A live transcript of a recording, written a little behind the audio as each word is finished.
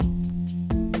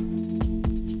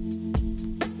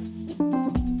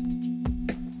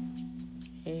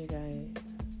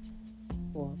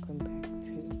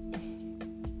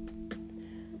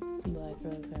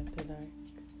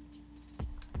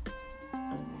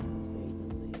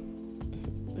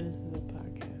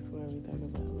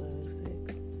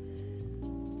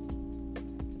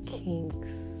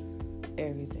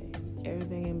everything.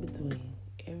 Everything in between.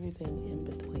 Everything in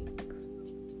betwixt,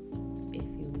 if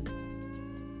you will.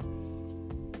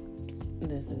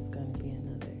 This is going to be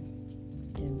another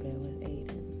In Bed with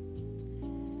Aiden.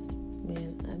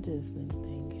 Man, I just been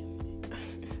thinking.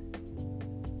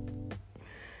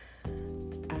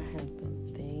 I have been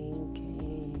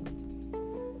thinking.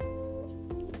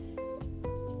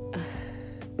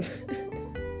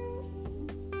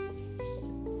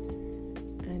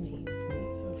 I need me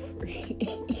a freak.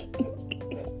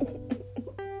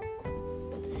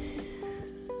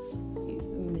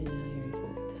 These men out here are so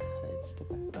touched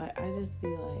about. Like, I just be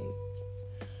like,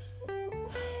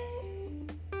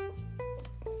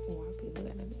 why people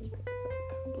gotta make that so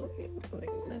complicated?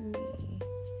 Like, let me.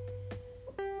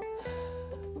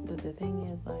 But the thing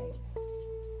is, like,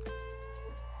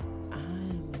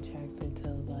 I'm attracted to,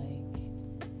 like,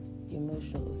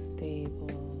 emotional, stable,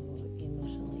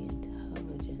 emotionally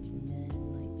intelligent men,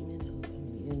 like men who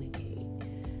communicate,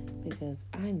 because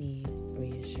I need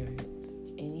reassurance.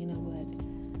 And you know what?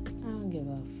 I don't give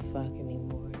a fuck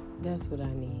anymore. That's what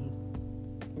I need.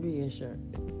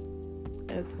 Reassurance.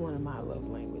 That's one of my love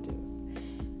languages.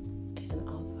 And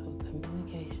also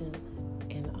communication,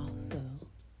 and also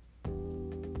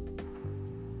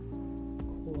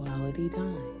quality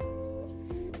time.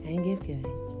 I ain't gift giving.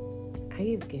 I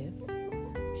give gifts.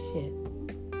 Shit.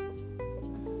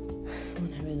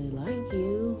 When I really like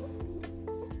you.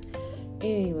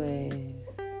 Anyways.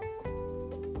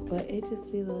 But it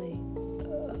just be like,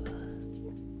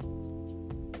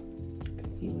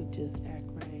 if you would just act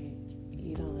right,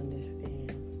 you don't understand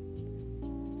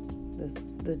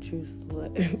the true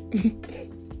slut.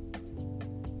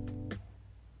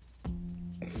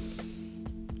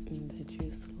 The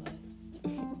true slut.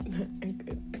 I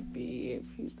could be if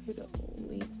you could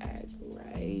only act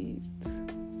right.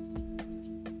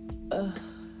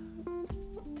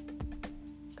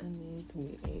 I need to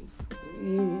be a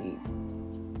freak.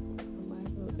 Somebody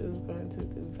who is going to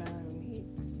devour me.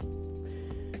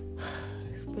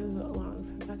 It's been so long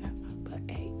since I got my butt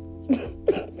ate.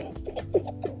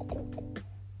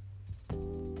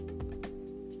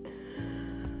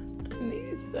 I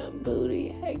need some booty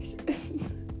action.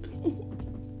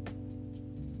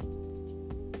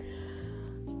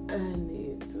 I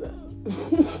need some.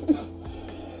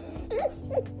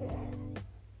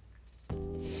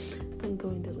 I'm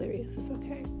going delirious. It's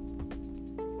okay.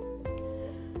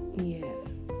 Yeah.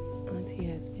 Auntie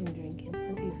has been drinking.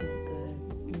 Auntie feeling good.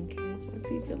 Okay.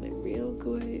 Auntie feeling real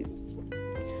good.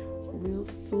 Real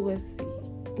saucy.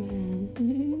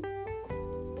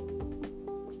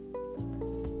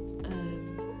 I'm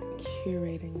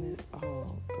curating this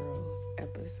all girls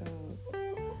episode.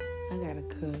 I gotta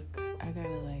cook. I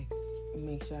gotta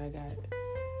make sure I got,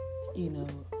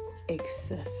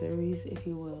 accessories, if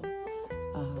you will,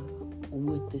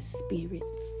 with the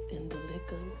spirits and the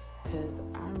liquor. Cause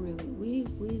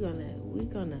we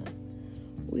gonna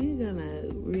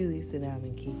really sit down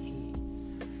and kiki.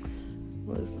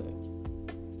 Listen,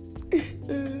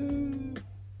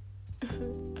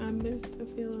 I miss the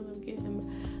feeling of getting.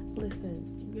 Listen,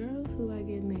 girls who like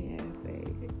getting their ass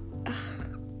ate.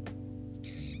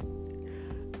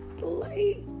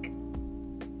 Like,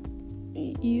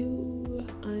 you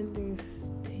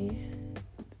understand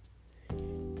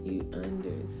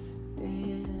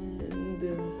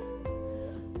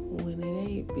when it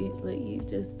ain't you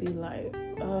just be like,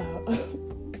 your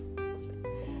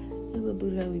little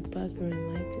booty that be buckering,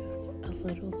 like, just a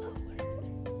little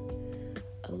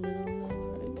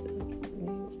lower, just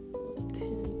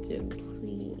attention,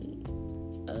 please.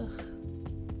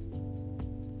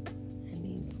 I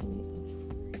need me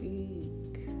a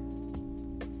freak.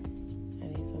 I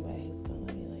need somebody who's gonna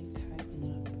let me tighten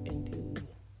up and do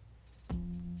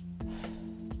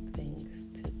things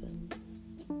to them.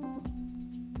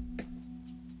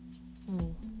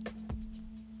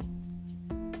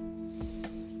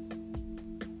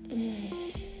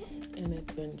 An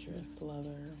adventurous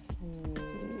lover.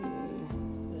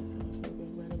 That sounds so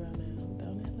good right about now,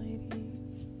 don't it,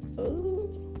 ladies? Ooh.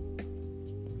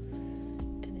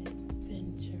 An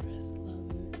adventurous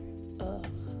lover.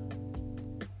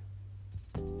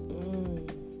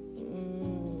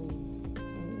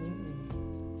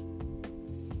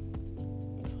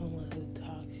 Someone who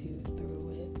talks you through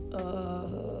it.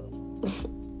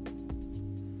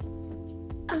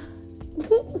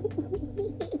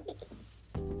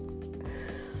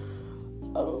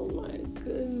 Oh my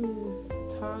goodness.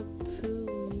 Talk to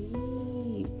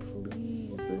me, please.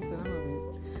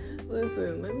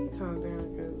 Listen, let me calm down,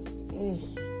 because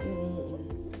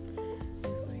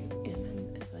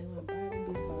it's like my body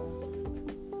be soft.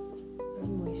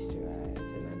 I'm moisturized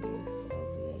and I be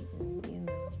exfoliating,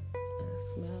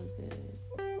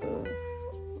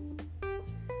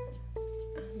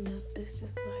 it's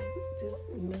just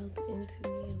melt into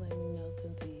me and let me melt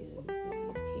into you.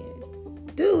 You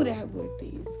can't do that with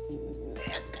these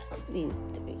threes.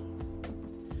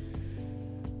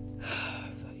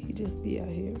 So you just be out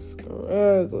here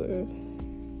struggling.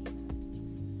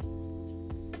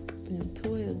 And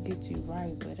toil get you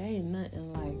right, but ain't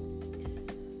nothing like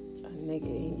a nigga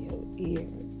in your ear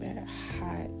that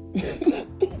hot.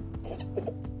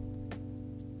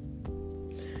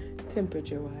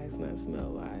 Temperature wise, not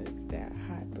smell wise, that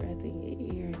hot breath in your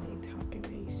ear and they talking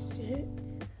they shit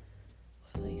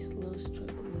while they slow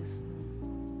struggle.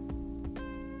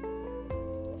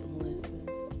 Listen.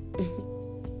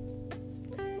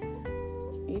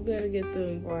 You better get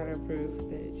them waterproof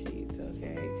bed sheets,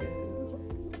 okay?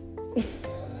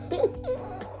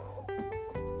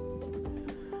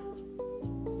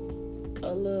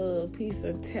 A little piece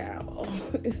of towel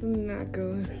is not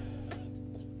going.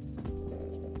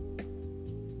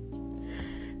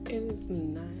 It is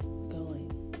not going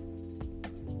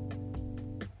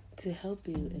to help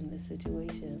you in this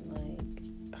situation. Like,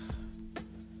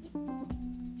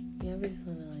 you ever just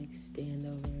want to like stand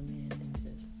over a man and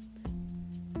just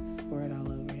squirt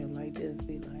all over him? Like, just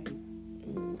be like,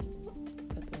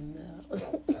 but then no.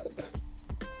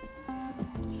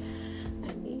 I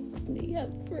need me a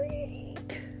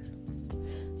freak,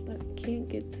 but I can't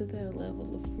get to that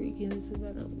level of freakiness if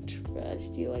I don't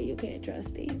trust you, or you can't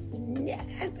trust these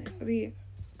niggas out here.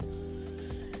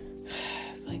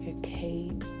 It's like a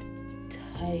caged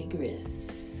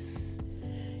tigress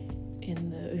in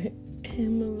the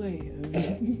Himalayas.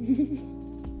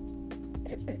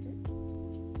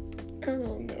 I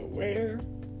don't know where.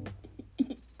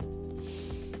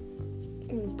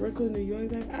 In Brooklyn, New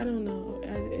York, I don't know.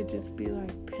 It just be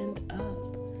like pent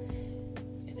up.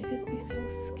 And it just be so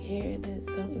scared that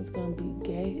something's gonna be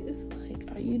gay. It's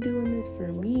like, are you doing this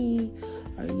for me?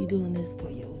 Are you doing this for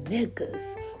your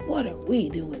niggas? What are we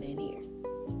doing in here?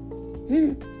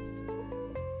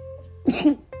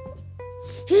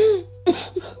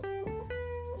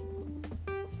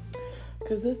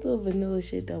 Cause this little vanilla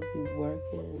shit don't be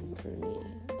working for me.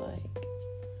 Like,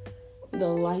 the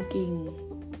liking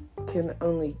can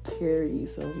only carry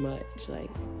so much. Like,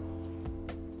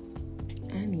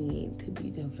 I need to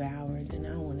be devoured, and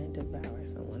I want to devour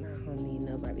someone. I don't need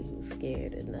nobody who's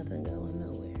scared and nothing going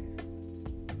nowhere.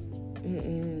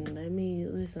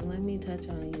 Let me touch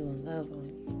on you and love on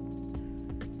you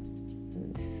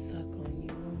and suck on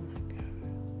you.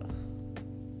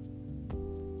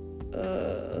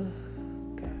 Oh my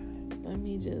God. God, let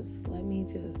me just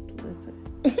listen.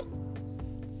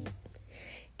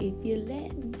 If you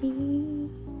let me.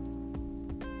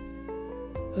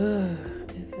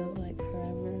 It feels like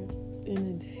forever in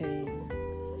a day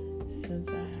since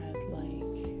I had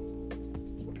like,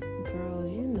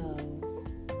 girls, you know,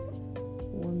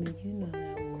 women, you know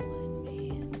that one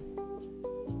man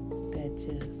that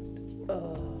just,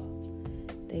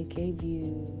 they gave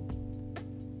you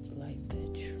like the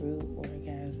true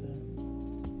orgasm,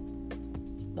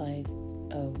 like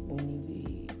when you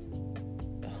be,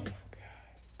 oh my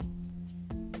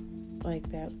God, like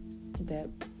that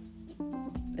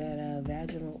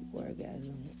vaginal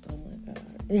orgasm. Oh my God.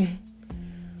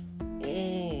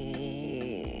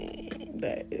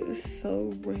 That is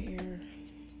so rare.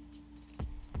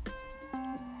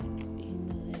 You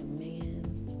know that man,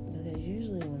 because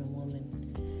usually when a woman,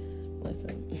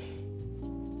 listen,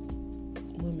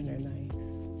 women are nice.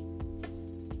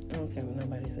 I don't care what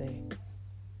nobody say.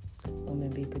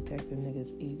 Women be protecting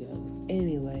niggas' egos.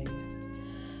 Anyways,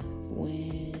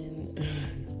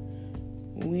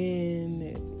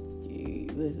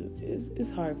 listen,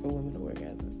 it's hard for women to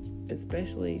orgasm,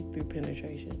 especially through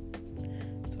penetration.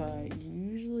 That's why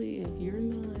usually if you're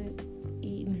not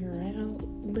eating her out,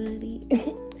 buddy,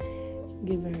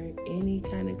 giving her any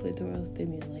kind of clitoral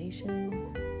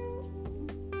stimulation,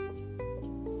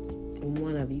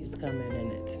 one of you's coming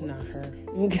and it's not her.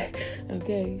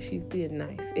 Okay, she's being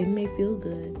nice. It may feel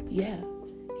good. Yeah,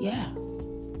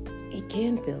 it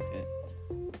can feel good.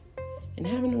 And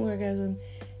having an orgasm,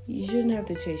 you shouldn't have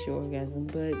to chase your orgasm,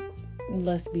 but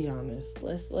let's be honest.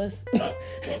 Let's let's not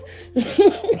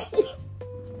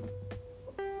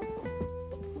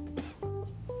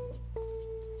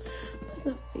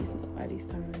waste nobody's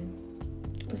time,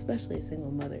 especially a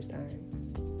single mother's time.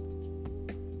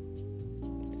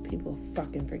 People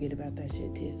fucking forget about that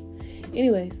shit too.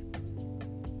 Anyways,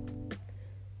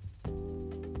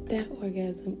 that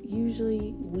orgasm,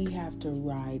 usually we have to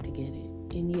ride to get it.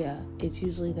 And yeah, it's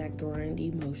usually that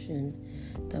grindy motion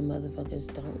that motherfuckers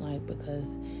don't like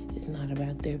because it's not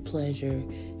about their pleasure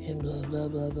and blah, blah,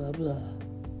 blah, blah, blah.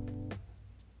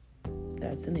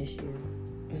 That's an issue.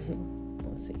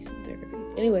 seek some therapy.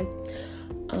 Anyways,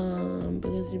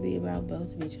 because it should be about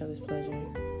both of each other's pleasure.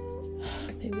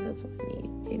 Maybe that's what I need.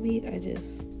 Maybe I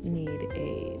just need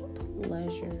a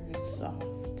pleasure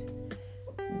soft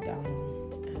dom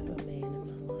as a man in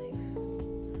my life.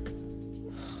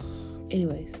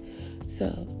 Anyways, so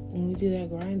when we do that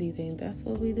grindy thing, that's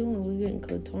what we're doing. We're getting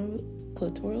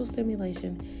clitoral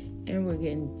stimulation and we're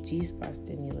getting G-spot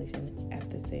stimulation at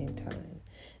the same time.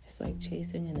 It's like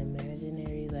chasing an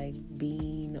imaginary like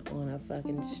bean on a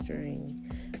fucking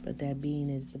string, but that bean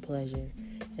is the pleasure,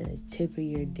 and the tip of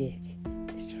your dick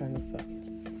is trying to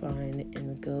fucking find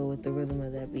and go with the rhythm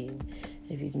of that beam. And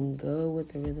if you can go with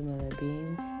the rhythm of that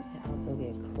beam and also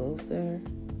get closer,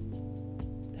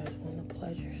 that's when the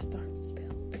pleasure starts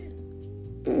building.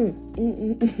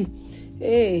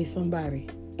 Hey, somebody.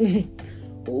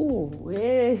 Ooh,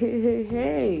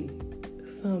 hey,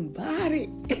 somebody.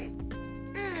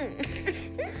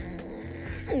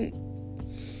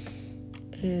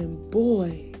 And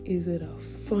boy, is it a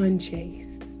fun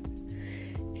chase.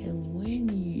 And when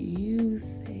you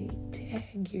say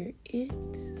tag your it,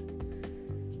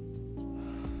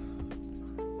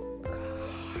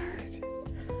 God,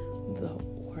 the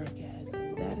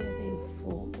orgasm. That is a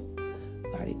full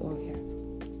body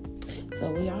orgasm.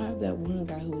 So we all have that one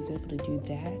guy who was able to do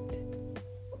that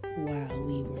while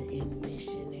we were in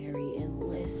missionary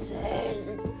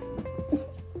enlistment.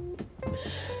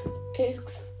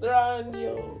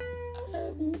 Extraño, I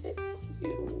miss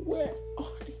you. Where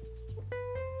are you?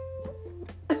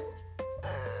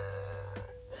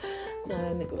 Nah,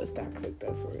 that nigga was toxic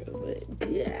though, for real. But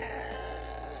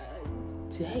yeah,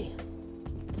 damn.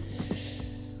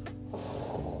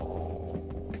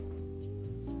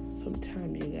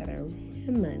 Sometimes you gotta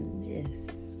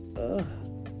reminisce. Ugh.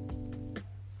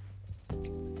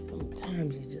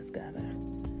 Sometimes you just gotta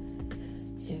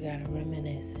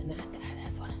reminisce, and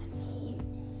that's what I need.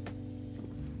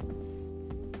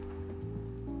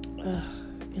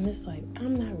 And it's like,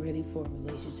 I'm not ready for a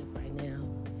relationship right now.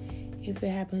 If it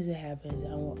happens, it happens.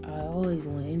 I always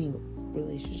want any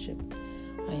relationship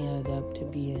I end up to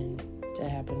be in to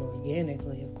happen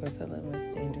organically. Of course, I let my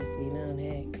standards be known.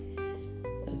 Hey,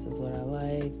 this is what I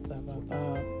like, blah, blah,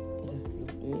 blah. This,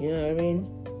 you know what I mean?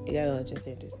 You gotta let your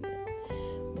standards be known.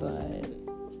 But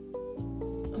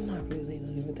I'm not really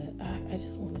looking for that. I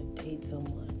just want to date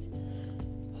someone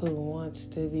who wants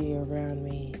to be around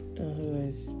me and who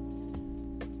is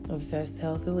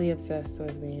healthily obsessed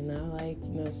with me, and not like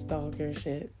no stalker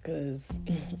shit, because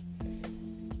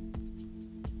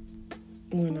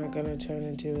we're not gonna turn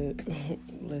into it.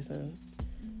 Listen,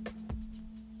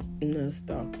 no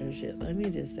stalker shit. Let me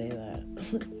just say that.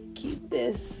 Keep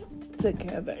this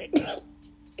together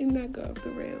and not go off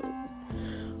the rails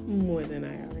more than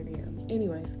I already am.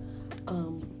 Anyways,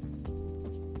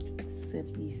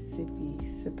 sippy,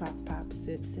 sip, pop,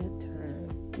 sip time.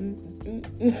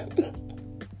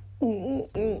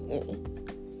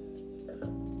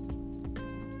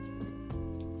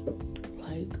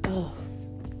 Like, oh.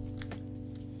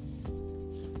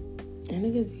 And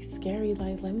niggas be scary,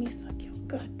 like, let me suck your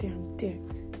goddamn dick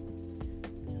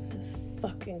in this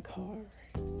fucking car.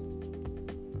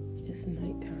 It's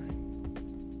nighttime.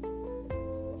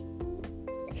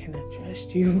 Can I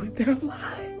trust you with their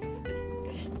life?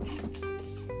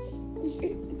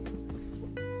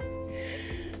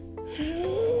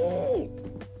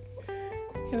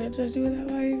 Can I trust you with that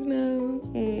life? No?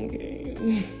 Okay.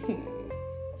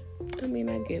 I mean,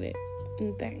 I get it.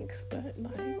 And thanks, but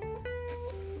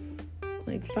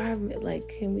like 5 minutes, like,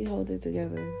 can we hold it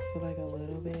together for like a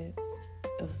little bit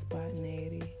of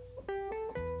spontaneity?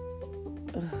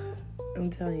 Ugh, I'm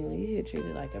telling you, you get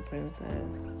treated like a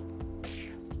princess.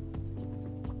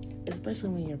 Especially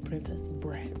when you're a princess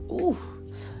brat. Ooh,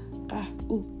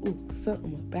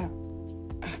 something about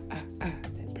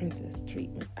that princess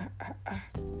treatment.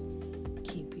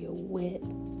 Keep you wet,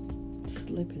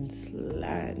 slipping,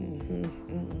 sliding.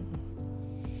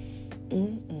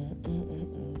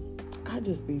 I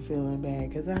just be feeling bad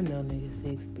because I know niggas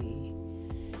be.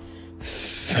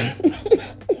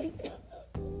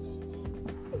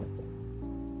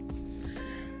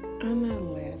 I'm not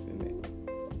laughing at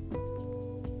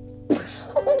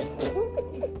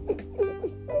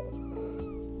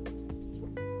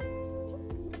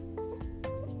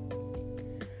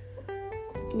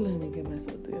Let me get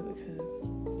myself together, because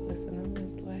listen, I'm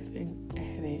not laughing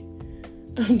at it.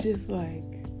 I'm just like,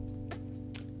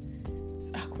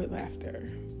 it's awkward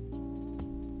laughter.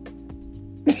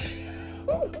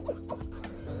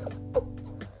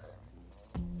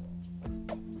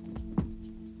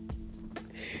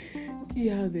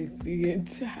 Y'all niggas be getting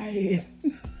tired.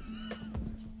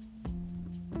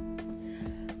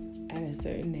 At a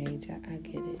certain I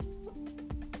get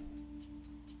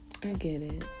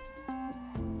it.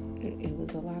 It was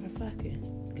a lot of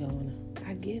fucking going on.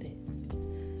 I get it.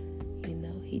 You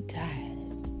know, he tired.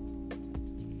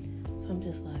 So I'm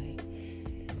just like,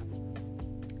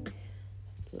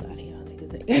 a lot of y'all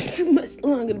niggas ain't got too much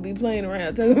longer to be playing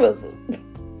around talking about some.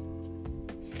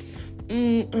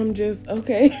 I'm just,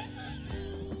 okay.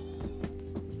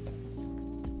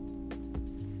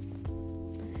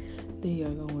 Then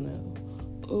y'all gonna,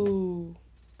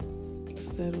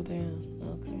 settle down.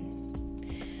 Okay.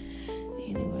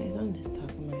 Anyways, I'm just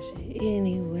talking my shit.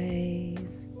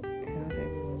 Anyways, how's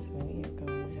everyone's new year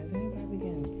going? Has anybody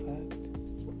getting fucked?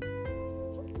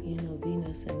 You know,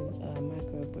 Venus and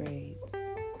micro braids.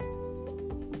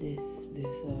 This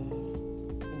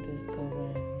go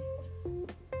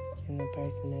round. And the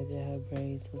person that did her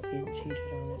braids was getting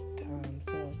cheated on at the time.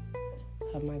 So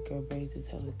her micro braids is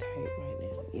hella tight right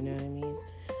now. You know what I mean?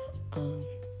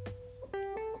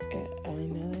 I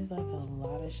know there's like a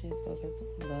lot of shit focused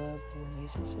on love and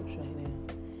relationships right now.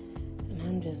 And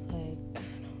I'm just like, I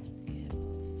don't give a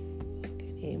fuck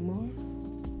anymore.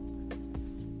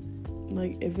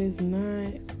 Like, if it's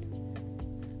not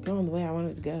going the way I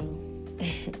want it to go,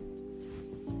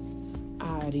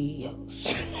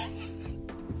 adios.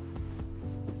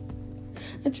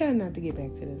 I try not to get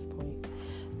back to this point.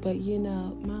 But, you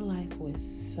know, my life was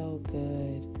so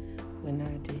good when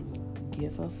I didn't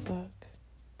give a fuck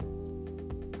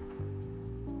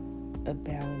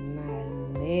about my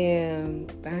damn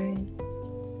thing.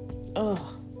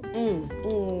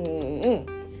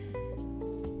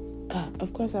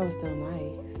 Of course I was still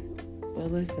nice.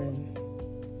 But listen,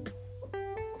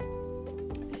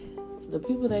 the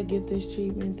people that get this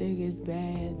treatment think it's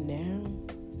bad now.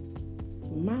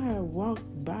 My walk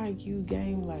by you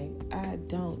game like I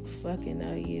don't fucking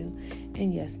know you.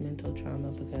 And yes, mental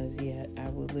trauma, because yeah, I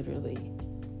would literally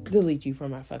delete you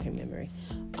from my fucking memory.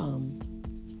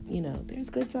 You know, there's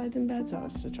good sides and bad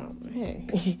sides to trauma.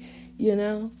 Hey, you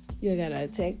know, you gotta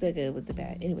take the good with the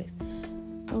bad. Anyways,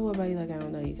 I walk by you like I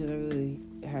don't know you, because I really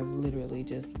have literally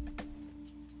just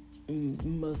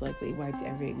most likely wiped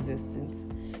every existence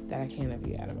that I can of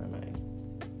you out of my mind.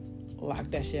 Lock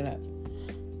that shit up.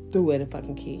 Threw away the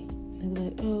fucking key. They be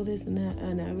like, oh, this and that.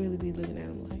 And I really be looking at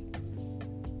them like,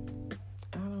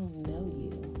 I don't know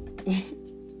you.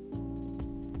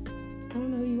 I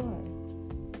don't know who you are.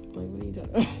 Like, what are you talking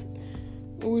about?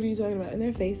 What are you talking about? And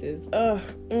their faces.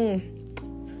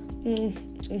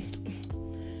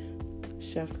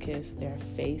 Chef's kiss their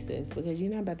faces. Because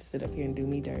you're not about to sit up here and do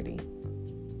me dirty.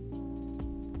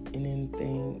 And then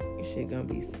think shit gonna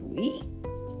be sweet.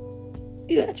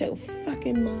 You got your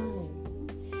fucking mind.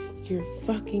 You're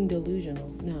fucking delusional.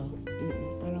 No,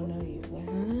 I don't know you. What?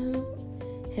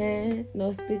 Huh?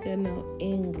 No speaker, no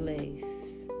English.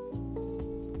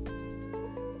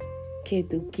 Que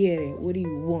tu quieres? What do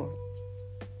you want?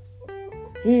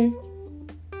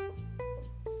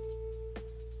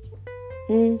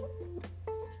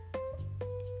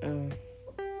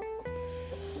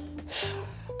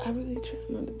 I really try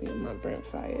not to be on my Brent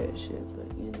Fire and shit,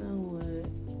 but you know what?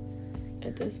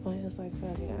 At this point, it's like,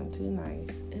 fuck it, I'm too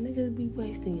nice. And niggas be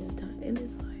wasting your time. And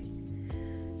it's like,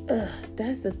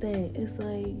 that's the thing. It's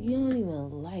like, you don't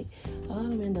even like, a lot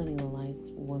of men don't even like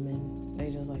women. They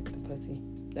just like the pussy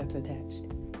that's attached.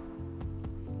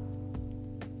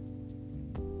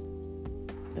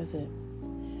 That's it.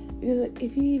 Because like,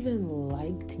 if you even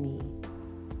liked me,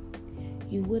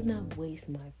 you would not waste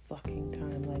my fucking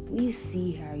time. Like, we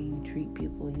see how you treat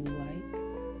people you like.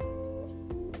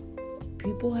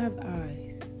 People have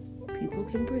eyes. People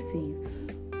can perceive.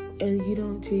 And you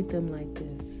don't treat them like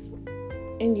this.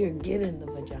 And you're getting the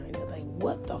vagina. Like,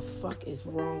 what the fuck is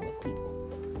wrong with people?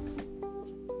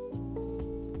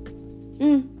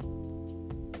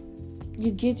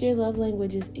 You get your love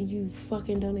languages and you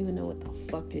fucking don't even know what the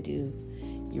fuck to do.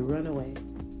 You run away.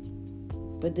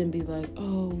 But then be like,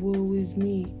 oh, woe is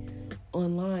me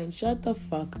online. Shut the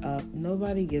fuck up.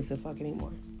 Nobody gives a fuck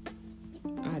anymore.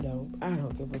 I don't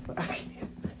give a fuck.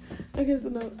 I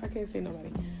can't say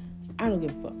nobody. I don't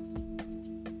give a fuck.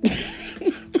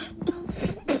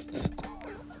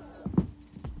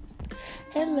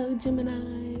 Hello,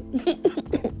 Gemini.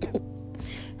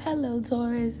 Hello,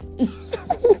 Taurus.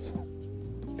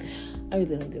 I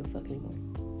really don't give a fuck anymore.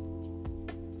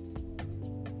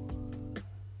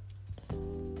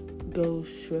 Go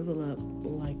shrivel up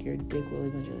like your dick will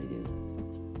eventually do.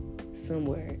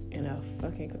 Somewhere in a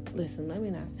fucking... Listen, let me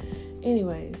not.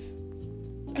 Anyways,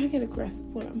 I get aggressive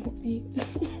when I'm horny.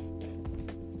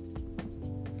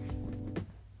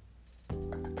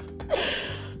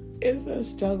 It's a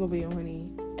struggle being horny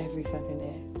every fucking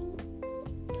day.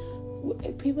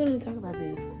 people don't talk about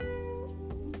this.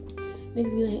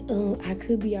 Niggas be like, oh, I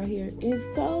could be out here. And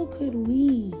so could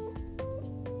we.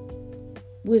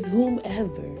 With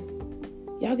whomever.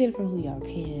 Y'all get it from who y'all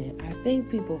can. I think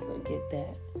people forget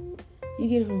that. You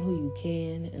get it from who you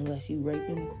can, unless you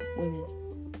raping women.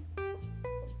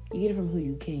 You get it from who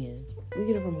you can. We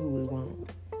get it from who we want.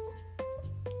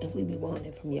 And we be wanting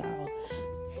it from y'all.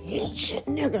 Shit,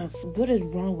 niggas. What is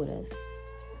wrong with us?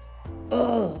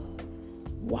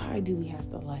 Why do we have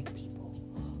to like people?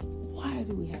 Why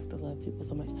do we have to love people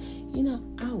so much? You know,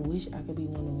 I wish I could be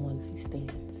one night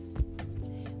stands.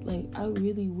 Like, I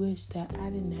really wish that I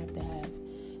didn't have to have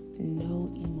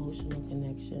no emotional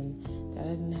connection. That I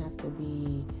didn't have to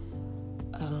be,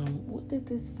 what did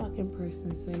this fucking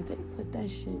person say? They put that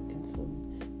shit in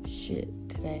some shit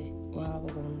today while I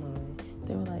was online.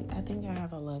 They were like, I think I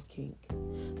have a love kink.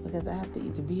 Because I have to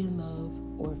either be in love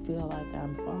or feel like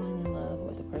I'm falling in love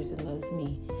or the person loves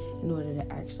me in order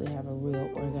to actually have a real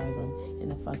orgasm and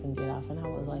to fucking get off. And I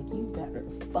was like, you better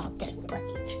fucking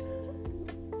rage.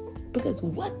 Because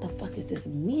what the fuck is this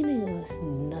meaningless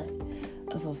nut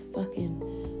of a fucking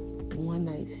one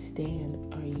night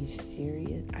stand? Are you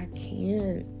serious? I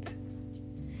can't.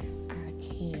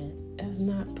 That's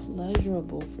not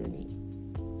pleasurable for me.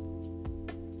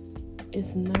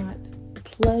 It's not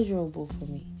pleasurable for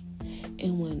me.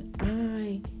 And when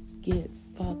I get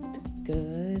fucked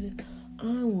good,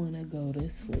 I want to go to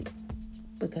sleep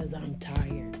because I'm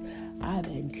tired. I've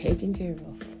been taking care of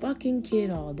a fucking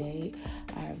kid all day.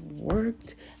 I've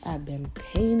worked. I've been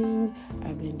painting.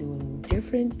 I've been doing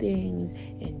different things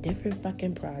and different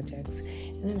fucking projects.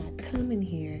 And then I come in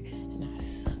here and I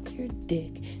suck your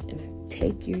dick and I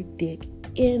take your dick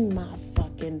in my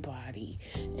fucking body.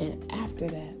 And after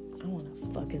that, I want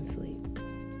to fucking sleep.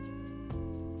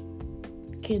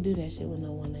 Can't do that shit with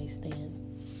no one night stand.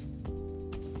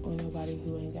 Or nobody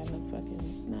who ain't got no fucking,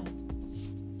 no.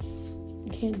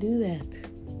 You can't do that.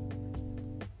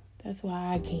 That's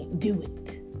why I can't do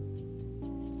it.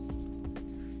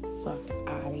 Fuck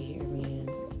out of here, man.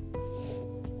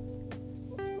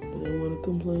 But I want to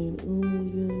complain. Oh my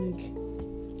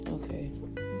god. Okay.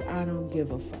 I don't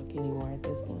give a fuck anymore at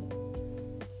this point.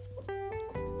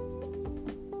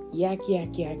 Yak,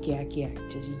 yak, yak, yak, yak.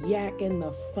 Just yak in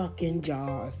the fucking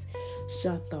jaws.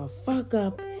 Shut the fuck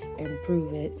up and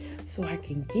prove it so I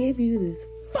can give you this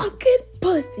fucking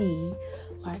pussy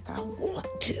like I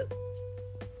want to.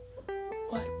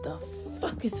 What the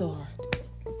fuck is so hard?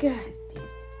 God damn it.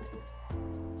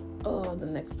 Oh, the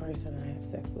next person I have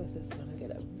sex with is gonna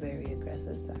get a very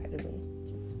aggressive side of me.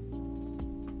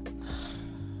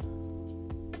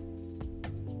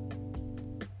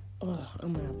 Oh,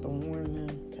 I'm gonna have to warn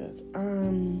them because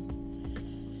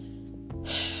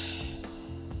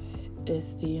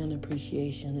it's the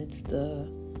unappreciation. It's the,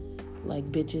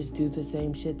 like, bitches do the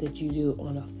same shit that you do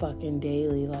on a fucking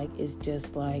daily. Like, it's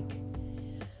just like,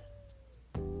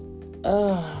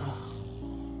 well,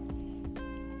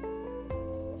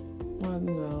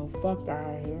 no, fuck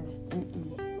out of here.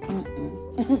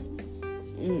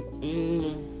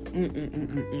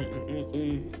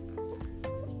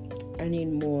 I need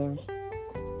more.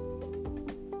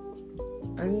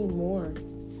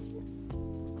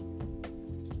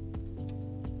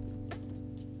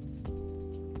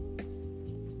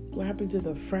 What happened to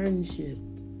the friendship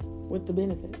with the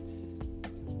benefits?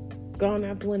 Gone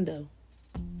out the window.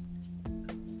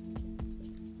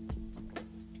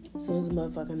 As soon as a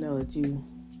motherfucker know that you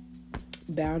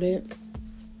about it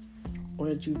or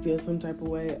that you feel some type of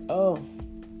way, oh,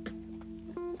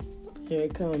 here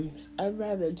it comes. I'd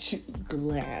rather chew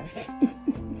glass.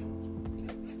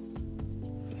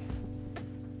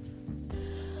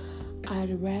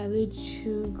 I'd rather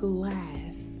chew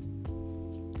glass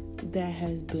that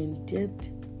has been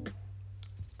dipped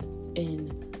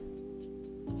in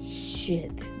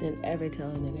shit than ever tell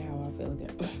a nigga how I feel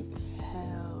again.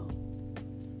 Hell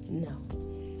no.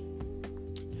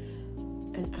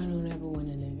 And I don't ever want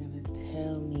a nigga to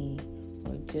tell me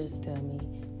or just tell me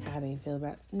how they feel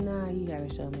about. Nah, you gotta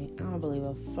show me. I don't believe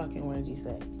a fucking word you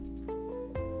say.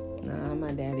 Nah, I'm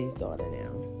my daddy's daughter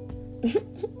now.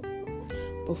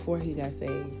 Before he got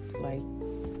saved, like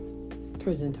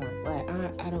prison time. Like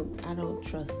I don't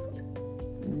trust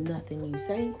nothing you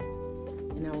say,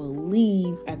 and I will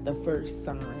leave at the first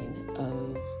sign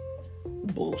of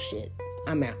bullshit.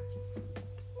 I'm out.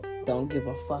 Don't give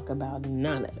a fuck about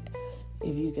none of it.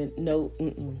 If you can, no,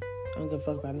 I don't give a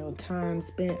fuck about no time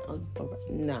spent. I don't give a fuck about,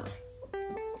 nah.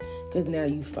 Because now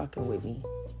you fucking with me.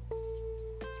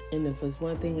 And if it's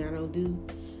one thing I don't do,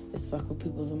 it's fuck with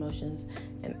people's emotions.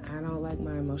 And I don't like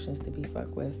my emotions to be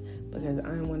fucked with because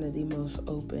I'm one of the most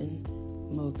open,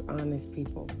 most honest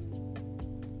people.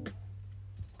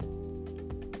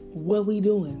 What we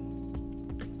doing?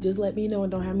 Just let me know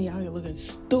and don't have me out here looking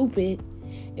stupid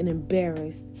and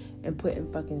embarrassed and put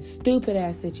in fucking stupid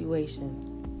ass situations.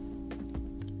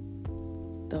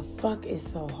 The fuck is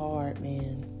so hard,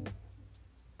 man.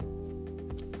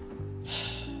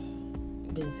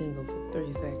 Been single for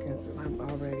 3 seconds and I'm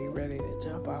already ready to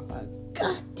jump off a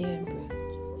goddamn bridge.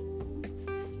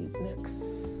 These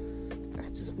next, I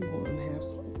just be wanting to have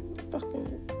some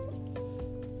fucking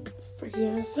freaky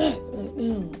ass sex right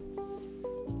now.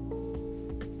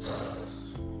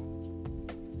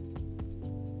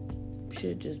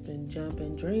 Shit just been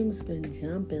jumping. Dreams been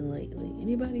jumping lately.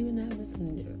 Anybody been having some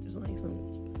dreams?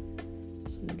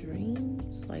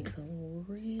 Like some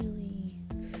really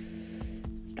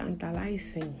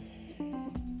tantalizing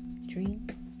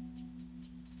dreams?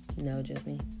 No, just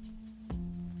me.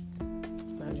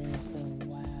 My dreams been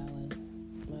wild.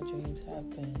 My dreams have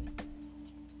been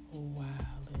wild.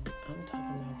 And I'm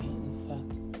talking about getting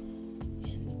fucked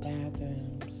in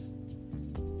bathrooms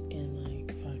and like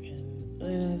fucking,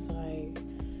 and it's like,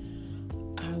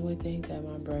 I would think that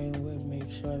my brain would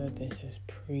make sure that this is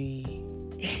pre-COVID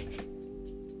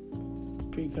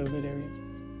era.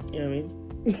 You know what I mean?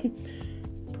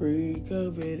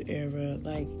 Pre-COVID era.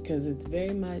 Like, because it's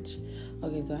very much,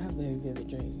 okay, so I have very vivid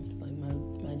dreams. Like,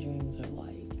 my dreams are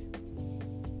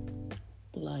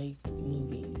like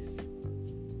movies.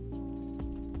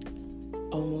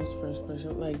 Almost first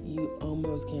person. Like, you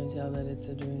almost can't tell that it's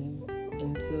a dream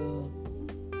until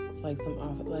like some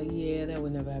off, like, yeah, that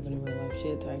would never happen in real life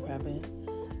shit type happen.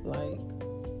 Like,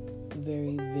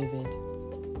 very vivid,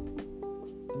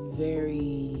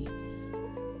 very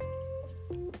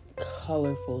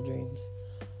colorful dreams.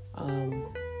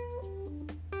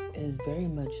 Is very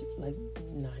much like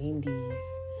 90s.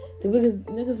 Because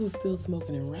niggas was still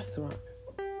smoking in restaurants.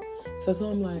 So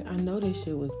I'm like, I know this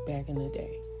shit was back in the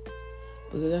day.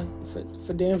 Because that's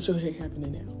for damn sure ain't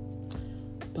happening now.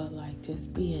 But like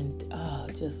just being,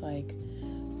 just like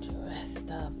dressed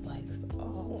up, like,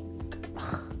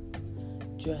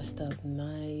 dressed up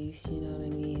nice, you know what I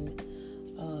mean?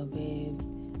 Oh, babe,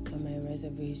 I made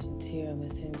reservations here. I'm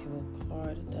gonna send you a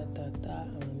card, I'm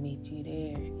gonna meet you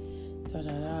there.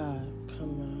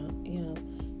 Come on, you know,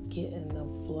 getting the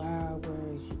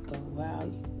flowers. You go, wow,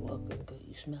 you looking good,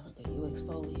 you smelling good, you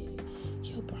exfoliated.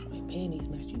 Your bra and panties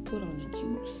match. You put on the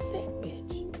cute set,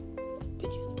 bitch.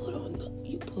 But you put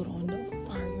on the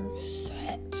fire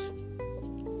set.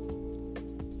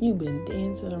 You been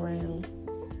dancing around.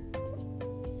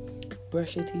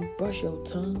 Brush your teeth, brush your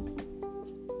tongue,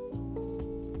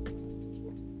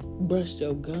 brush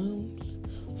your gums,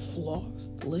 floss,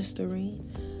 Listerine.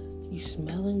 You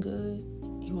smelling good.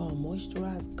 You all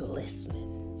moisturized, glistening.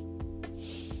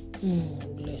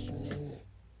 Glistening.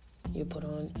 You put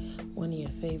on one of your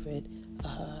favorite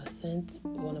scents.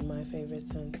 One of my favorite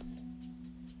scents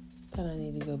that I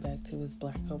need to go back to is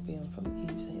Black Opium from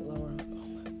Yves Saint Laurent. Oh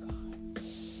my God.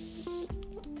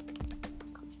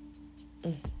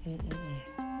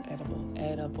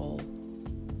 Edible.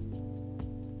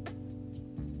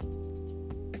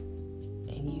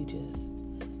 And you just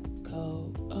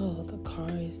go, oh, the car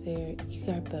is there. You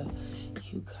got the,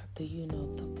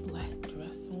 the black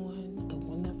dress on, the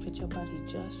one that fits your body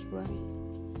just right.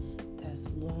 That's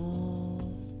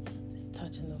long. It's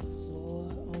touching the floor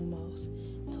almost.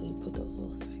 So you put those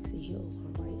little sexy heels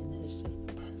on, right? And then it's just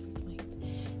the perfect length.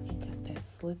 And got that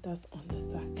slit that's on the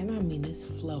side. And I mean, it's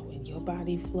flowing. Your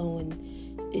body flowing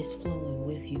is flowing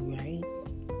with you, right?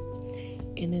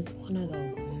 And it's one of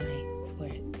those nights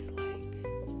where it's like,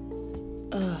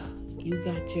 you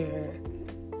got your,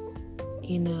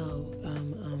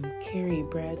 Carrie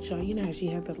Bradshaw. You know how she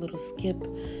had that little skip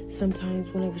sometimes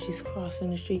whenever she's crossing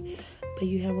the street. But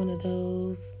you have one of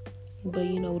those, but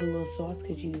with a little sauce,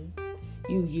 because you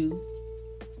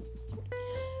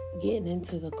getting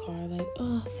into the car like,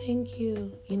 oh, thank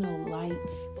you.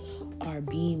 Lights are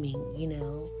beaming,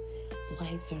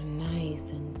 lights are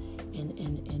nice and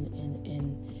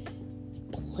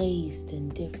placed in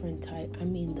different type. I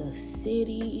mean, the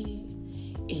city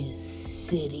is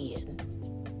citying.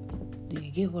 Do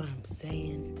you get what I'm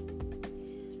saying?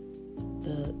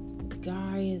 The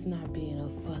guy is not being a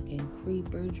fucking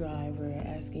creeper driver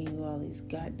asking you all these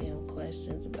goddamn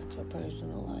questions about your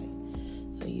personal life.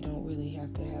 So you don't really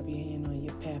have to have your hand on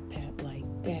your pap like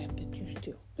that, but you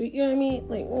still, you know what I mean?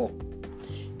 Like,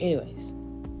 anyways,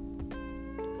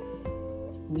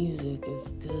 music is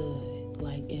good.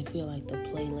 Like, I feel like the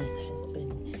playlist has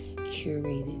been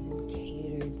curated and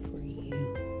catered for you.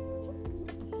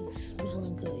 You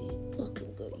smelling good, you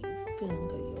looking good, you feeling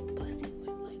good, your pussy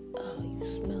wet, like, oh, you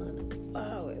smelling the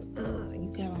flowers, you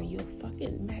got on your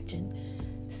fucking matching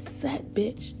set,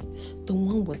 bitch. The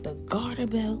one with the garter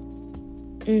belt.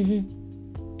 And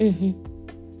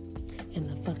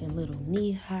the fucking little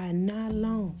knee-high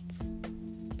nylons.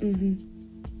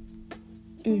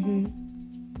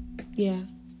 Yeah.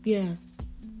 Yeah.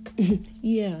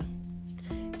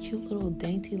 Cute little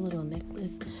dainty little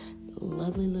necklace.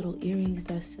 Lovely little earrings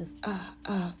that's just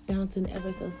bouncing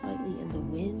ever so slightly in the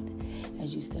wind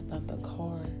as you step out the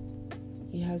car.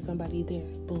 You have somebody there.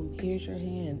 Boom, here's your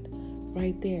hand.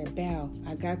 Right there. Bow.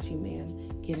 I got you,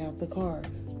 ma'am. Get out the car.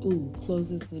 Ooh,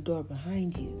 closes the door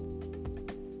behind you.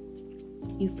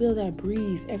 You feel that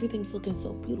breeze. Everything's looking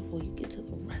so beautiful. You get to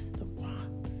the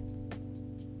restaurant.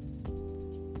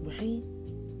 Right?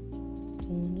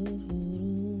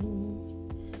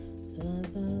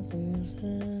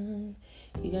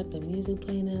 You got the music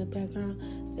playing in the background.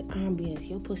 The ambience.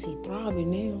 Your pussy throbbing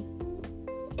now.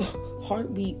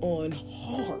 Heartbeat on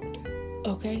hard.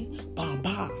 Okay? Bam,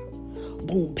 ba.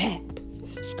 Boom, bap.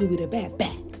 Scooby the bat,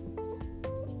 bat.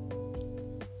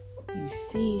 You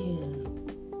see him.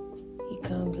 He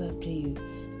comes up to you.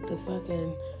 The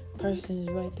fucking person is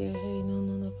right there. Hey,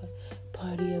 no.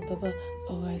 Party up, blah.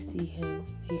 Oh, I see him.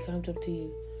 He comes up to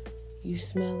you. You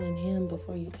smelling him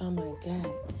before you. Oh my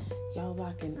God. Y'all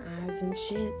locking eyes and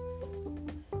shit.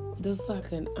 The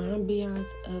fucking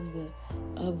ambiance of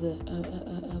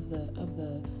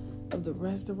the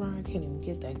restaurant. I can't even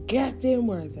get the goddamn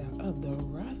words out. Of the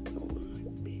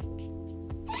restaurant, bitch.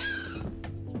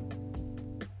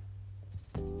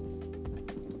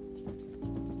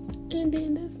 And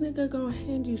then this nigga gonna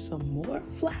hand you some more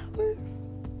flowers.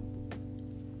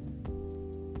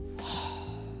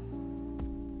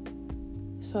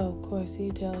 So of course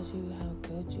he tells you how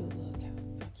good you look, how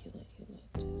succulent you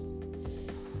look, just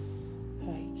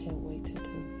how he can't wait to do it.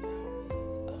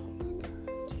 Oh my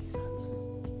God, Jesus.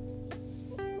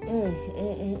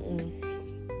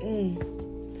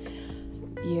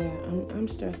 Yeah, I'm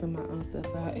stressing my own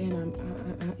stuff out, and I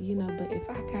but if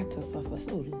I got to suffer,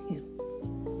 so do you.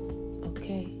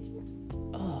 Okay.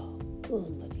 Oh, good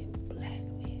looking black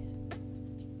man.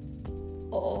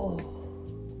 Oh.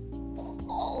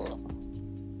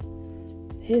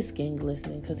 His skin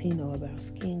glistening because he know about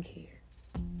skincare.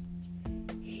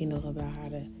 He know about how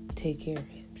to take care of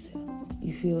himself.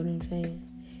 You feel what I'm saying?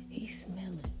 He's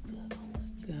smelling good. Oh my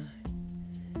God.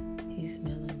 He's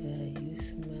smelling good. You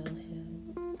smell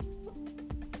him.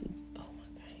 Oh my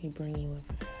God. He bring you in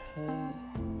for a hug.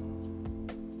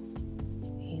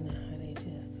 You know how they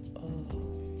just,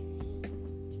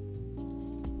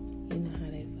 you know how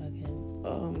they fucking,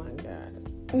 oh my God.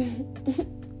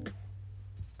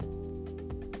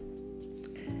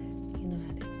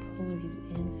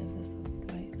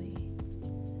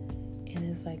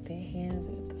 Like their hands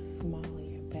are at the small of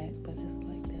your back, but it's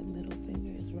like that middle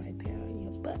finger is right there on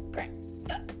your butt crack.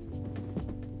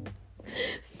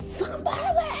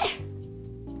 Somebody!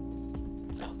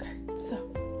 Okay,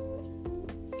 so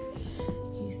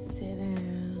you sit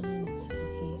down,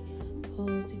 he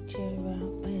pulls the chair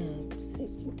out, bam,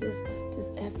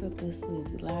 just effortlessly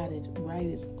glided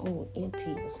right on into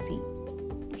your seat.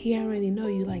 He already know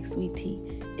you like sweet tea.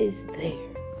 It's there.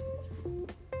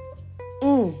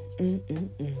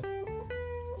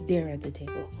 There at the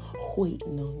table,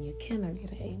 waiting on you. Can I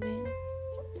get an amen?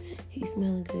 He's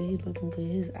smelling good. He's looking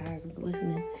good. His eyes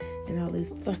glistening, and all this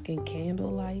fucking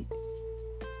candlelight.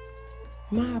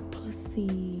 My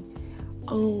pussy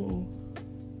on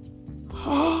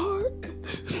hard.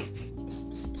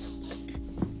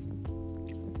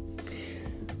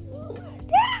 Oh my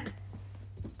God.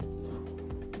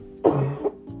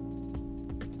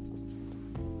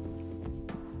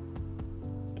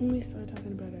 Let me start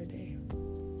talking about our day.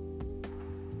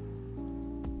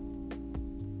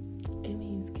 And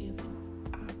he's giving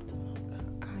optimum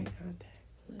eye contact.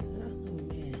 Listen, I'm a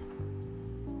man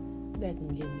that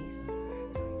can give me some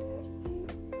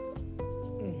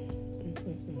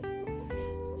eye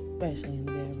contact. Especially in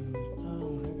the bedroom. Oh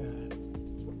my God.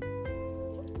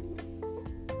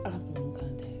 Optimum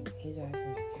contact. He's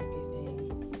asking everything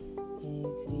he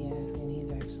needs to be asking. He's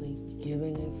actually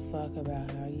giving a fuck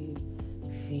about how you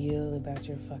feel, about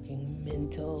your fucking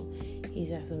mental.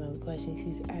 He's asking other questions.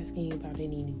 He's asking you about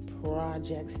any new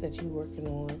projects that you're working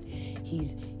on.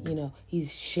 He's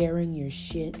sharing your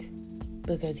shit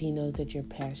because he knows that you're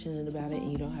passionate about it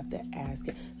and you don't have to ask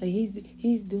it. Like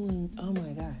he's doing, oh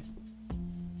my God,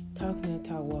 talking that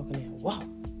talk, walking that walk.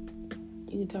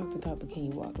 You can talk the talk, but can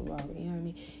you walk the walk? You know what I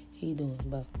mean? He doing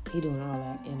both. He doing all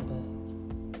that and above.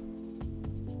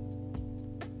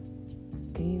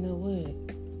 And you know what?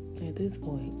 At this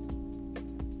point,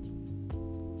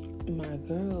 my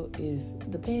girl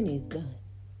the panty's done,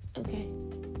 okay?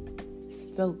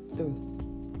 Soaked through,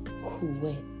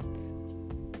 wet,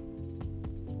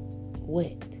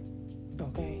 wet.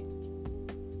 Okay?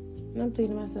 And I'm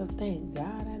thinking to myself, thank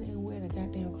God I didn't wear the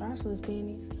goddamn crotchless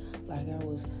panties like I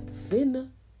was finna.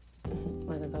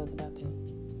 Like as I was about to.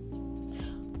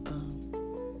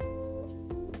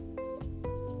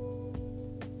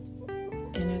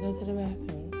 And I go to the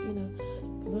bathroom,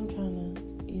 because I'm trying to,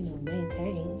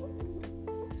 maintain.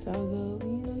 So I go,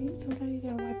 sometimes you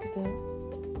gotta wipe yourself.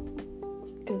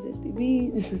 Because it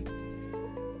be...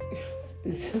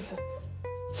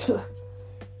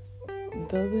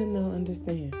 Those that don't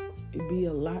understand, it be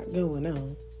a lot going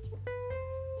on.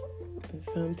 And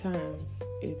sometimes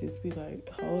it just be like,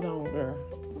 hold on, girl.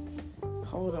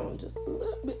 Hold on just a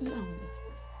little bit longer.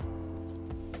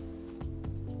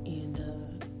 And,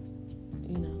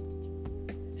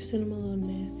 send him a little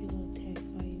nasty little text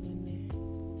while you in there.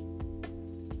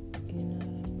 You know what I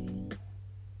mean?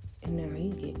 And now he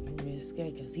getting risky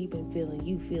because he been feeling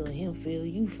you, feeling him, feel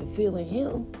you for feeling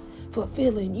him, for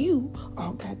feeling you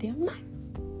all goddamn night.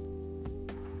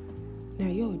 Now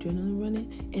your adrenaline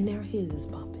running, and now his is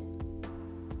bumping.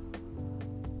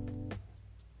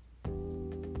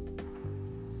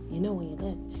 When you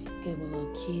give him a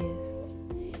little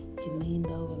kiss, you leaned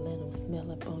over, let him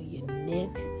smell up on your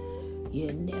neck,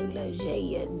 your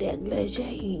negligee, your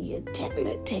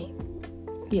décolleté.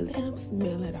 You let him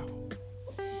smell it all.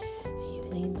 And you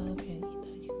leaned over,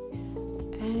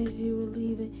 and as you were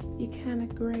leaving, you kind of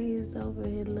grazed over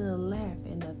his little lap,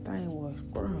 and the thing was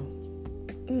grown.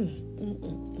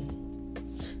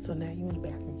 So now you in the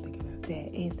bathroom thinking about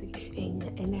that,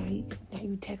 and now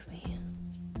you texting him,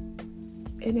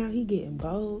 and now he getting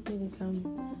bold, nigga.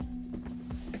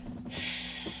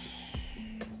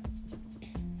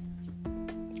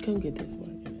 Come get this one.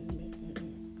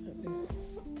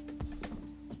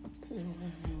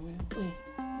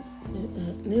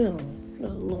 Now, a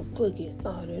little quickie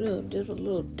started up, just a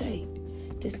little tape,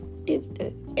 just dip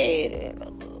the head in a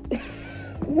little bit.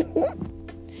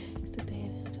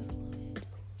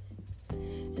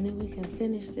 And then we can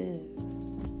finish this.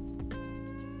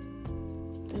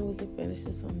 And we can finish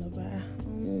this on the ride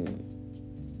home.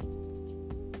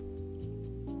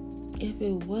 If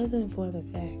it wasn't for the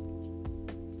fact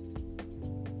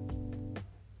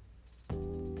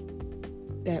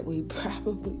that we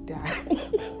probably died,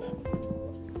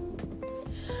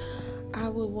 I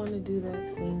would want to do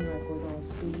that scene like was on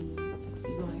speed.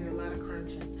 You're going to hear a lot of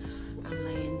crunching. I'm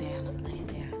laying down. I'm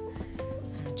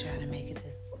going to try to make it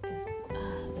as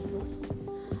little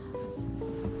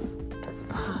as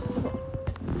possible.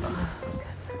 Oh,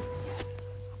 goodness, yes.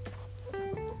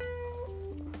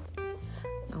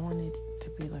 I want it to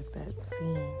be like that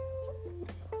scene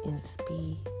in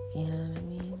Speed. You know what I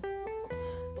mean?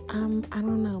 I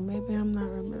don't know. Maybe I'm not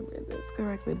remembering this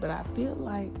correctly, but I feel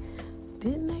like,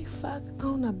 didn't they fuck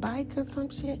on a bike or some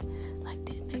shit? Like,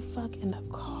 didn't they fuck in a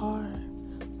car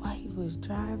while he was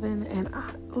driving? And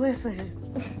listen.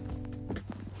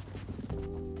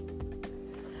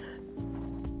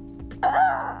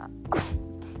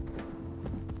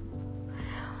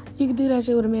 You could do that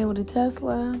shit with a man with a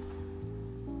Tesla.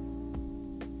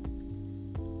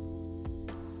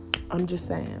 I'm just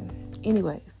saying.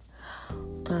 Anyways.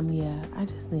 Yeah, I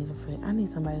just need a friend. I need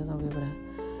somebody who's gonna be able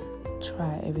to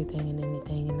try everything and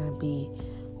anything and not be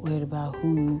worried about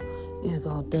who is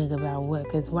gonna think about what.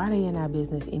 Because why they in our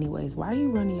business anyways? Why are you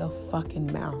running your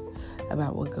fucking mouth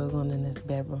about what goes on in this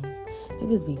bedroom?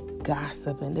 Niggas be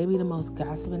gossiping. They be the most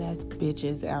gossiping ass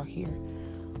bitches out here.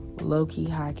 Low key,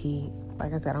 high key.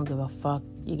 Like I said, I don't give a fuck.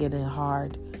 You get in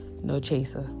hard, no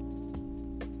chaser.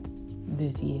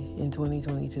 This year in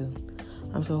 2022,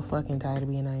 I'm so fucking tired of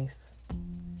being nice.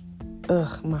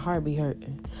 Ugh, my heart be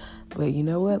hurting. But you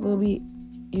know what, Lil B?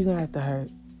 You gonna have to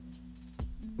hurt.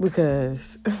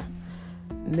 Because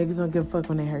niggas don't give a fuck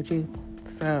when they hurt you.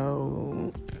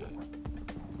 So,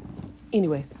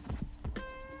 anyways.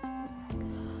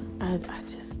 I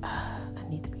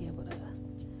need to be able to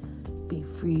be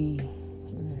free.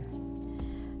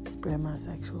 Spread my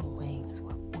sexual wings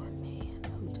with one man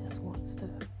who just wants to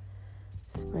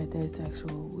spread their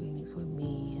sexual wings with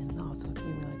me and also treat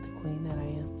me like the queen that I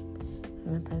am.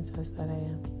 And the princess that I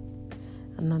am.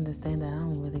 And understand that I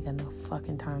don't really got no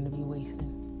fucking time to be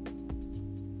wasting.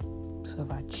 So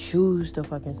if I choose to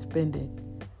fucking spend it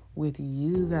with you,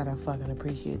 you gotta fucking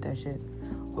appreciate that shit.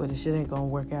 Or the shit ain't gonna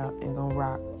work out, ain't gonna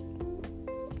rock.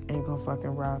 Ain't gonna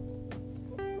fucking rock.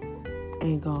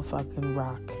 Ain't gonna fucking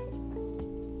rock.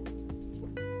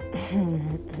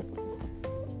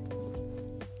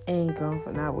 Ain't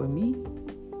gonna, not with me.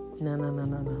 No.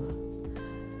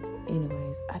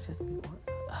 Anyways, I just be wanting,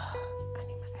 I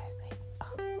need my ass ate.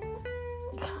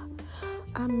 God,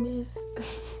 I miss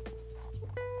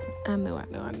I know.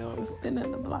 I'm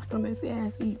spinning the block on this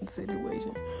ass eating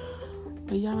situation.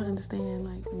 But y'all don't understand,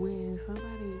 like, when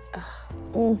somebody,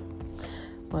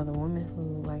 well, the women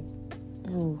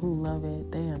who love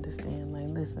it, they understand. Like,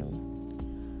 listen,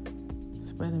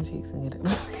 spread them cheeks and get it.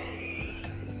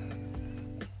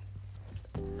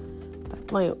 Stop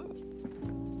playing with me.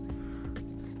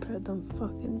 Spread them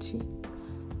fucking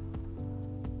cheeks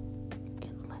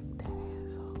and lick that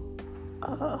asshole.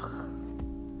 Ugh.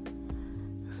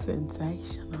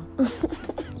 Sensational.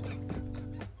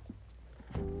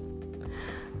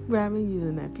 Bro, I've been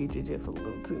using that future GIF a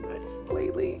little too much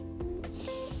lately.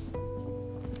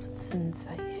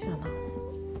 Sensational.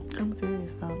 I'm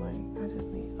serious though, like, I just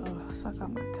need, suck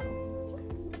on my toes,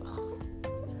 dude.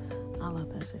 I love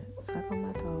that shit. Suck on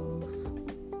my toes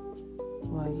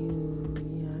while you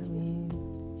know what I mean?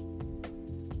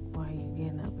 While you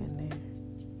getting up in there.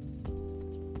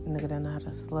 Nigga that know how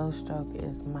to slow stroke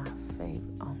is my favorite.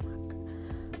 Oh my God.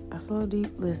 A slow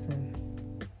deep, listen.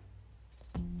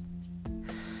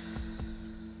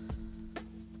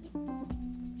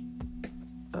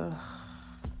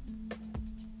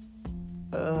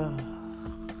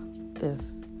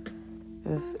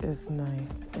 It's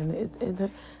nice, and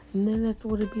then that's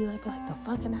what it be like. Like, the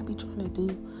fucking I be trying to do.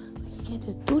 Like, you can't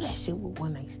just do that shit with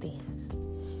one night stands.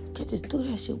 You can't just do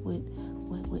that shit with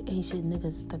ain't shit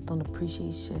niggas that don't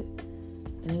appreciate shit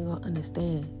and ain't gonna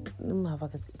understand. Them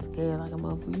motherfuckers get scared like a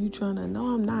motherfucker. You trying to?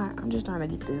 No, I'm not. I'm just trying to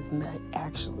get this nut.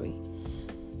 Actually,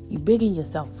 you bigging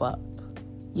yourself up.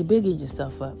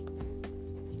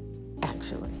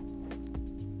 Actually,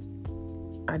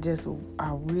 I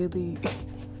really.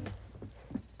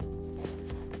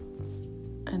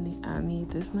 I need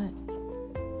this nut.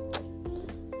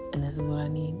 And this is what I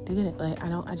need to get it. Like,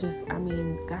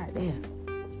 goddamn.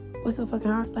 What's so fucking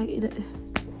hard? Like,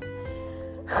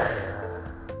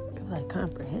 like,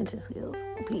 comprehension skills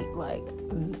be, like,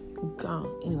 gone.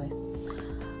 Anyways.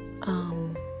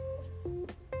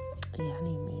 Yeah, I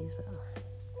need me, so.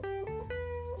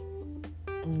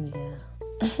 Yeah.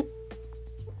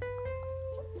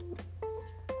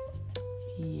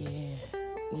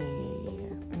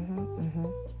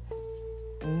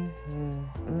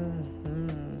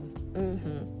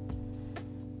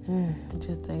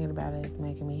 Just thinking about it is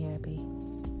making me happy.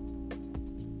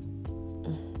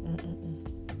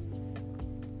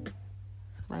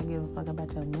 Somebody give a fuck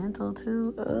about your mental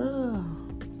too.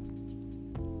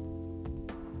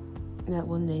 That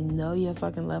when they know your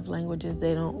fucking love languages,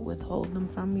 they don't withhold them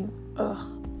from you. Oh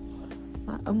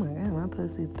my God, my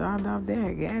pussy throbbed off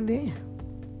there. Goddamn.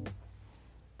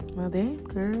 Well, damn,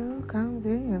 girl, calm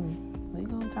down. We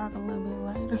gonna talk a little bit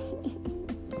later.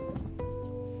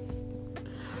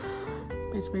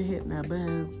 Bitch been hitting that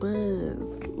buzz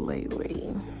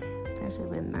lately. That shit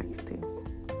been nice too.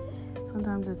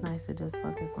 Sometimes it's nice to just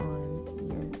focus on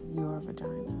your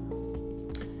vagina.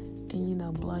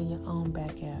 And, blow your own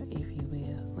back out, if you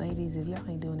will. Ladies, if y'all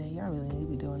ain't doing that, y'all really need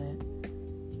to be doing that.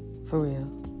 For real.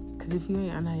 Because if you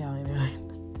ain't, I know y'all ain't doing it.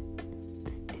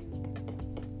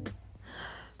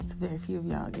 It's very few of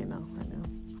y'all getting on right now.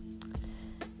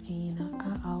 And,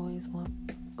 I always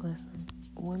listen,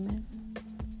 women,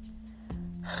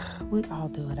 we all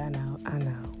do it. I know.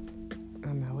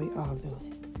 We all do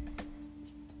it.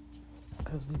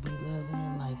 Because we be loving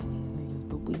and liking these niggas.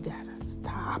 But we gotta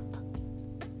stop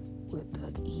with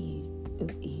the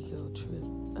ego trip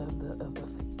of the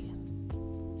faking.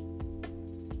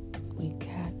 We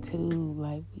got to,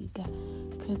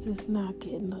 because it's not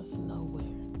getting us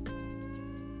nowhere.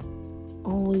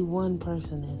 Only one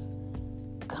person is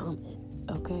coming,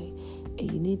 okay?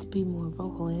 And you need to be more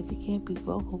vocal. And if you can't be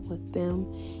vocal with them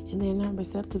and they're not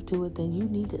receptive to it, then you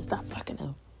need to stop fucking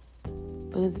them.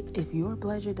 Because if your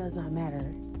pleasure does not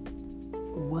matter,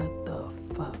 what the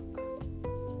fuck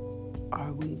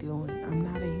are we doing? I'm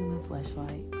not a human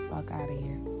fleshlight. Fuck out of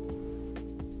here.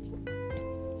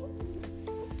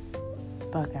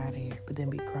 Fuck out of here. But then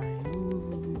be crying.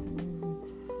 Ooh,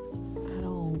 I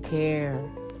don't care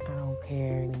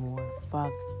anymore.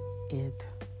 Fuck it.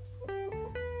 I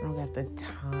don't got the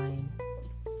time.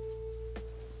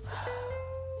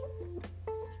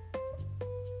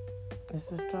 It's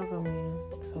a struggle, man.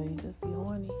 So you just be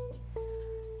horny.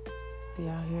 Be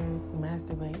out here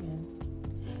masturbating.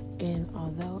 And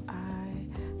although I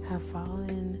have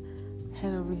fallen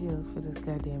head over heels for this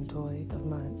goddamn toy of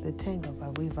mine, the Tango by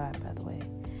Revive, by the way,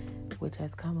 which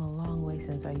has come a long way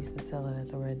since I used to sell it at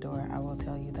the Red Door, I will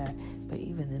tell you that. But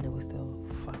even then, it was still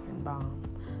fucking bomb.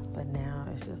 But now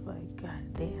it's just like,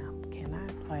 god damn, can I,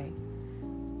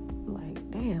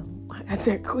 damn, I got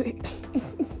that quick.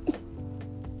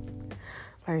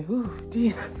 Ooh,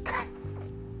 Jesus Christ.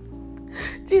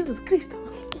 Jesus Christ.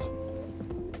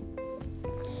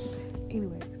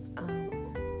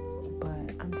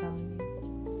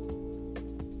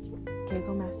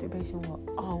 masturbation will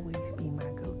always be my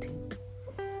go-to,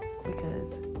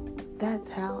 because that's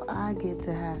how I get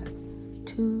to have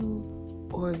 2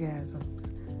 orgasms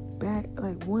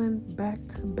one back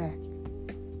to back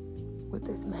with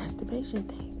this masturbation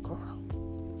thing, girl.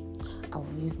 I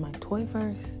will use my toy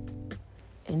first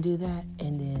and do that,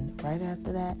 and then right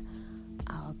after that,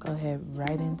 I'll go ahead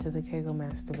right into the Kegel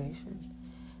masturbation.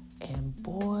 And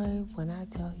boy, when I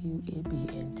tell you it be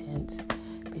intense,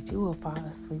 bitch, you will fall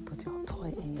asleep with your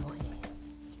toy in your hand.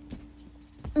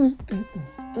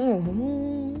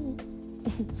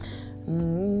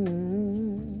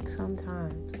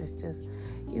 Sometimes it's just,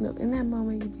 in that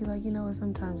moment you be like, you know what,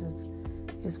 sometimes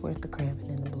it's worth the cramping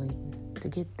and the bleeding. To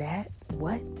get that,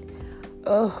 what?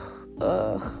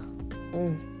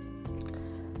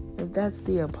 If that's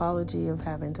the apology of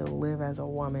having to live as a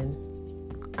woman,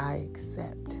 I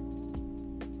accept.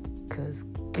 'Cause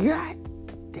god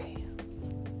damn,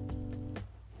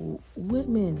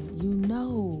 women,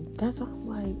 that's why I'm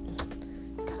like,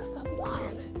 gotta stop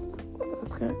lying.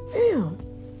 God damn,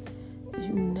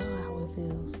 you know how it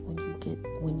feels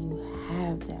when you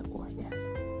have that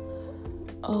orgasm.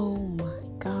 Oh my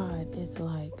god, it's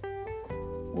like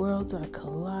worlds are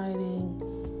colliding,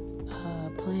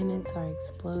 planets are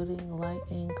exploding,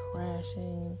 lightning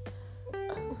crashing,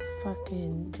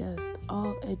 fucking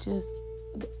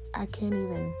I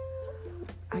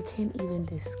can't even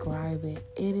describe it.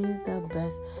 It is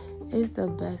it's the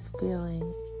best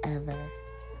feeling ever.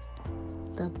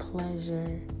 The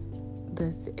pleasure,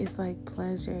 it's like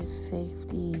pleasure,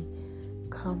 safety,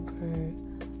 comfort,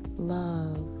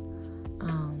 love,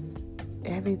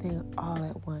 everything all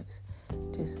at once,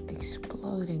 just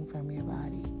exploding from your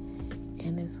body.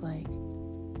 And it's like,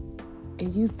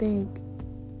 and you think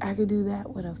I could do that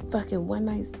with a fucking one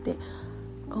night stand?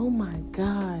 Oh my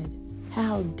god,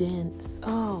 how dense.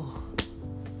 Oh,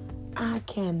 I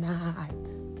cannot.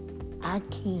 I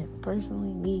can't.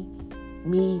 Personally,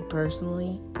 me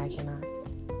personally, I cannot.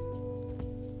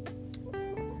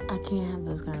 I can't have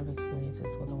those kind of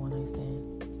experiences with a one night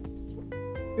stand.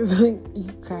 It's like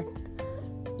you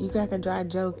crack a dry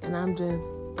joke and I'm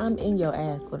in your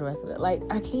ass for the rest of it. Like,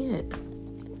 I can't.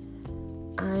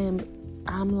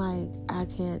 I'm like, I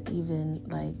can't even,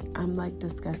 like, I'm like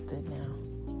disgusted now.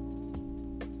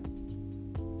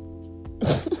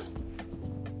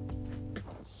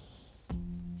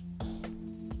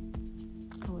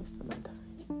 I wasted my time.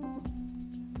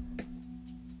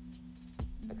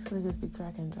 These niggas be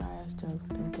cracking dry ass jokes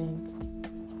and think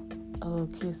a little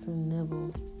kiss and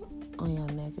nibble on your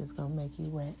neck is gonna make you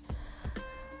wet.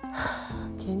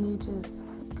 Can you just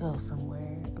go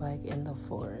somewhere, like in the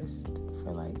forest,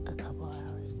 for like a couple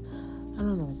hours? I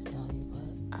don't know what to tell you, but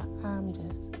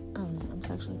I'm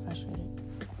sexually frustrated.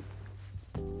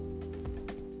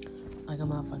 Like a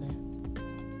motherfucker.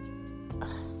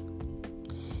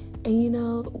 And you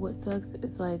know what sucks?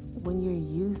 It's like when you're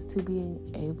used to being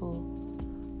able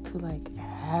to like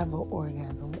have an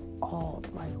orgasm all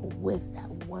like with that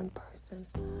one person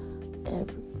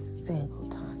every single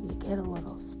time, you get a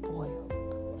little spoiled.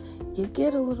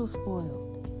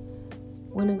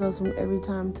 When it goes from every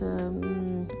time to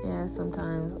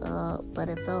sometimes, but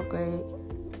it felt great,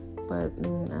 but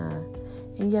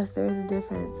and yes, there is a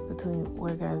difference between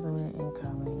orgasm and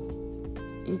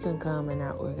coming. You can come and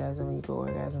not orgasm, and you can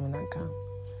orgasm and not come.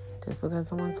 Just because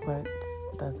someone squirts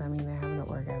does not mean they're having an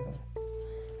orgasm.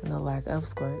 And the lack of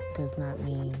squirt does not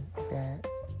mean that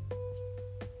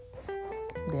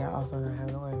they're also not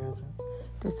having an orgasm.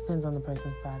 Just depends on the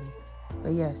person's body.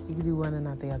 But yes, you can do one and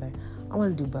not the other. I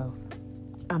want to do both.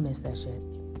 I miss that shit.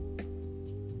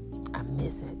 I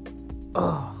miss it.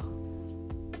 Oh,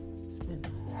 it's been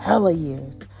hella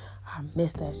years. I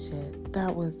miss that shit.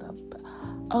 That was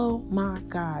oh my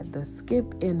god, the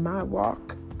skip in my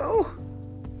walk. Oh,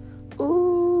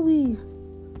 ooh-wee.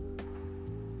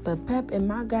 The pep in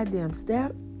my goddamn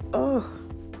step. Oh,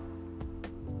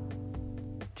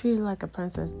 treated like a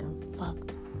princess and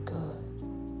fucked good.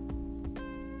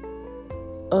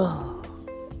 Oh.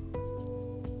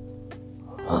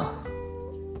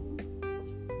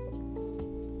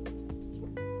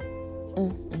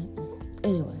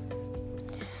 Anyways,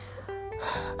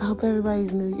 I hope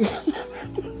everybody's New Year.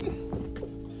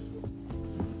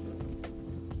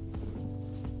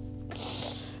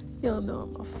 Y'all know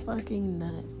I'm a fucking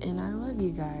nut, and I love you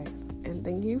guys, and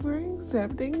thank you for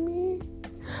accepting me.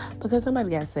 Because somebody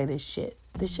gotta say this shit.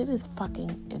 This shit is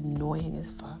fucking annoying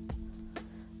as fuck.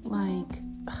 Like,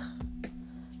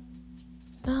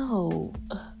 no,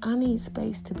 I need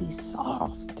space to be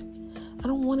soft. I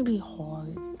don't want to be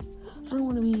hard. I don't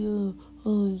want to be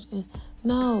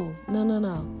no.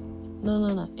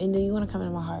 And then you want to come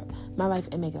into my life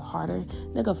and make it harder?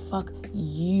 Nigga, fuck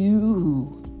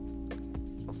you.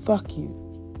 Fuck you.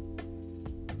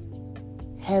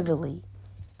 Heavily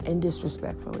and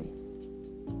disrespectfully.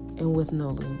 And with no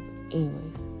lube.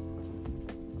 Anyways.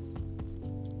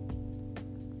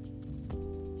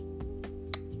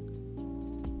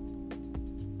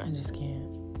 I just can't.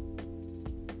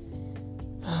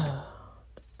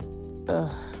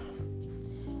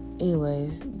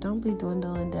 Anyways, don't be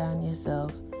dwindling down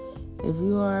yourself. If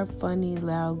you are a funny,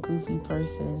 loud, goofy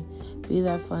person, be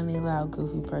that funny, loud,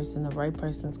 goofy person. The right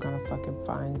person's gonna fucking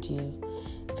find you.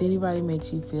 If anybody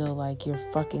makes you feel like you're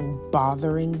fucking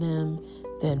bothering them,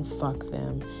 then fuck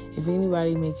them. If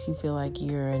anybody makes you feel like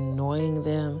you're annoying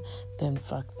them, then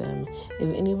fuck them.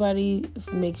 If anybody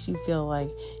makes you feel like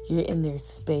you're in their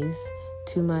space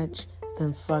too much,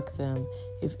 then fuck them.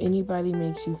 If anybody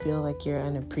makes you feel like you're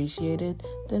unappreciated,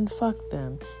 then fuck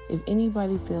them. If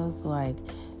anybody feels like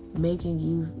making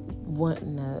you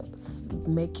wanting to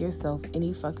make yourself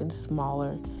any fucking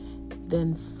smaller,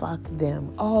 then fuck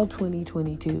them. All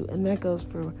 2022. And that goes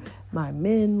for my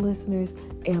men listeners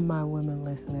and my women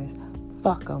listeners.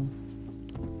 Fuck them.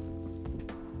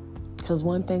 Because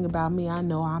one thing about me, I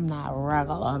know I'm not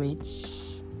regular, bitch.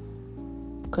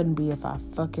 Couldn't be if I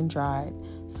fucking tried.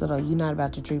 So though, you're not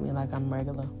about to treat me like I'm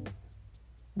regular.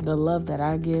 The love that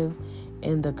I give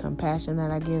and the compassion that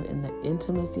I give and the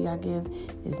intimacy I give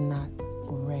is not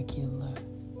regular.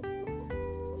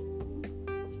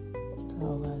 So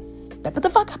let's step it the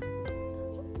fuck up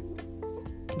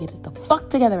and get it the fuck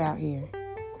together out here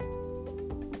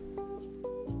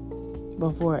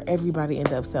before everybody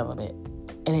end up celibate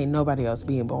and ain't nobody else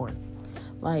being born.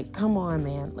 Like, come on,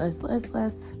 man. Let's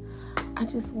I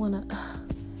just wanna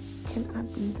can I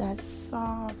be that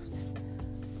soft,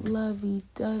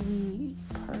 lovey-dovey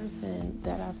person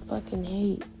that I fucking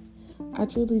hate? I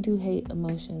truly do hate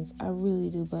emotions. I really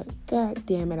do, but god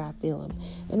damn it, I feel them.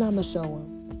 And I'ma show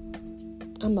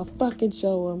them. I'ma fucking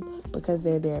show them because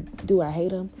they're there. Do I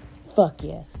hate them? Fuck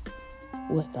yes.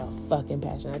 With a fucking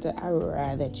passion. I'd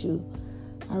rather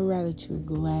chew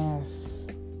glass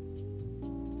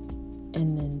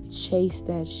and then chase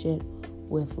that shit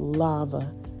with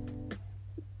lava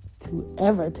to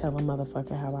ever tell a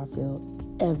motherfucker how I feel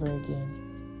ever again.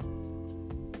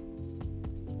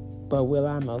 But will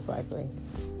I? Most likely.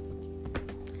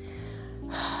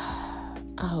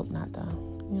 I hope not, though.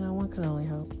 One can only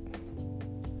hope.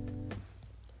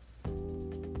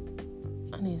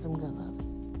 I need some good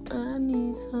loving. I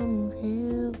need some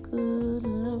real good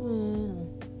loving.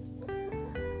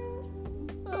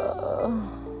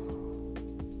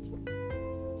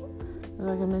 It's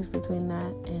like a mix between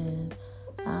that and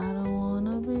I don't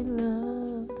wanna be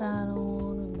loved, I don't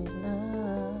wanna be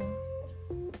loved.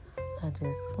 I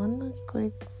just want a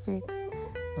quick fix.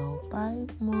 No bite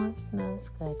marks, no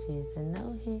scratches, and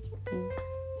no hickeys.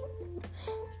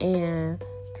 And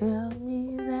tell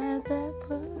me that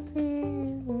pussy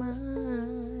is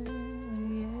mine,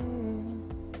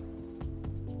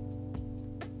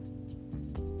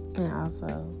 yeah. And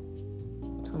also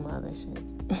some other shit.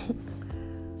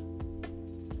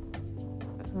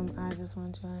 I just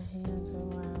want your hands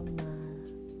around my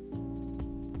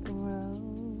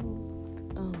throat.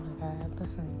 Oh my God,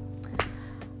 listen.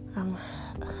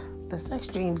 The sex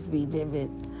dreams be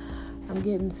vivid. I'm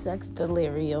getting sex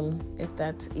delirium, if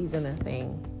that's even a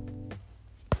thing.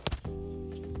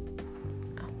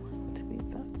 I want to be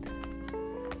fucked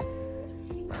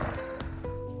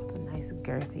with a nice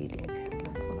girthy dick.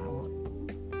 That's what I want.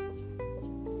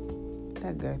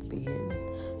 That girth be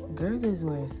hidden. Girth is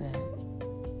where it's at.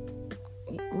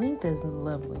 Length is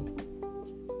lovely.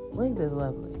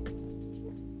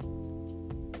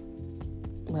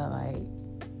 But like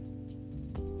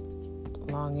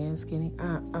long and skinny,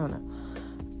 I don't know.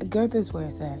 Girth is where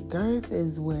it's at. Girth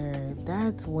is where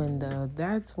that's when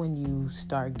you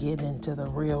start getting into the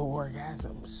real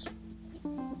orgasms.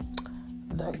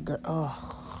 I could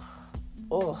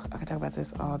talk about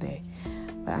this all day,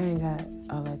 but I ain't got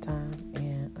all that time.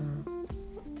 And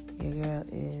your girl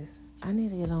I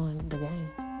need to get on the game.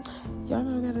 Y'all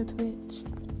know I got a Twitch.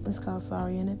 It's called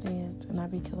Sorry in Advance, and I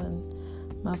be killing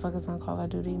motherfuckers on Call of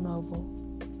Duty Mobile.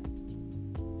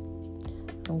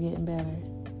 I'm getting better.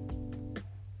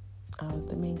 I was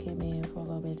the main kid man for a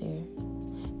little bit there.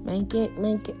 Main kid.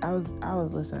 I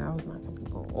was listening. I was knocking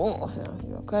people off.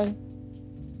 You okay?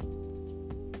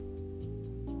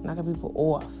 Knocking people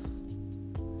off.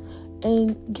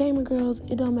 And gamer girls,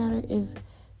 it don't matter if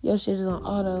your shit is on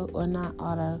auto or not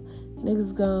auto.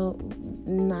 Niggas gon'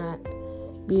 not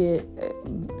be it.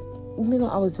 Nigga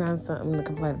always find something to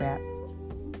complain about.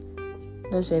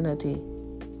 No shade, no tea.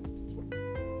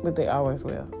 but they always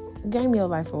will. Game your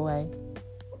life away.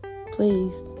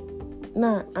 Please.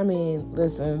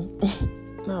 Listen,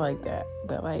 not like that,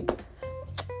 but like,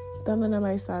 don't let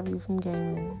nobody stop you from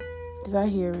gaming. Because I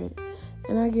hear it.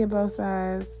 And I get both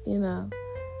sides,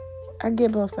 I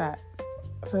get both sides.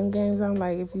 Some games I'm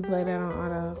like, if you play that on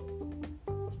auto,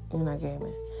 you're not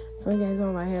gaming. Some games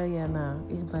I'm like, hell yeah, nah,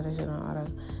 you can play that shit on auto.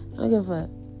 I don't give a fuck.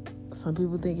 Some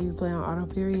people think if you play on auto,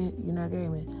 period, you're not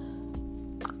gaming.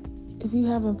 If you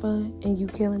having fun and you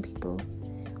killing people,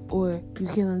 or you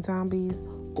killing zombies,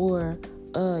 or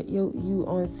you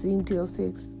on Steam Till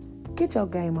 6, get your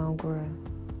game on, girl.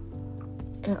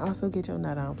 And also get your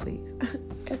nut on, please.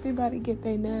 Everybody get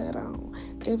their nut on.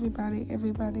 Everybody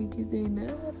get their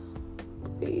nut on,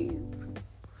 please.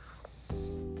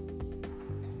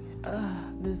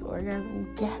 This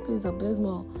orgasm gap is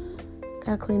abysmal.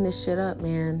 Gotta clean this shit up,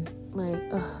 man. Like,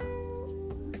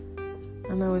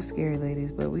 I know it's scary,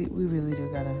 ladies, but we really do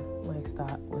gotta,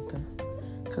 stop with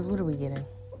because what are we getting?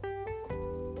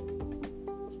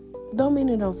 Don't mean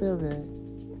it don't feel good.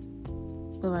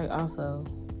 But, also,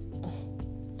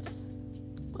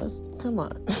 come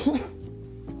on.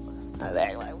 Let's not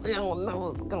act like we don't know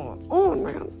what's going on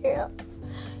around here.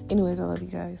 Anyways, I love you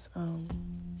guys.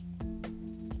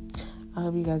 I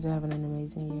hope you guys are having an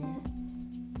amazing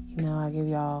year. I give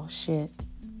y'all shit,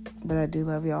 but I do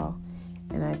love y'all,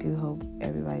 and I do hope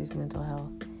everybody's mental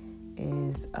health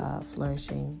is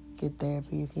flourishing. Get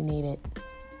therapy if you need it.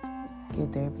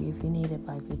 Get therapy if you need it,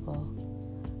 Black people,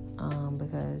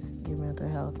 because your mental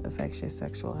health affects your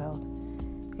sexual health,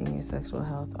 and your sexual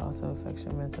health also affects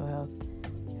your mental health.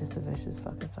 It's a vicious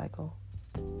fucking cycle.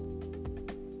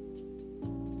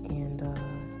 And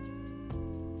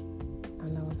I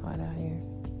know it's hard out here,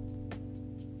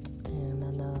 and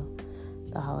I know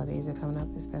the holidays are coming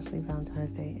up, especially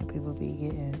Valentine's Day, and people be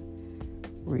getting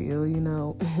real,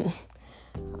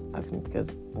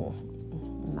 because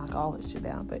knock all this shit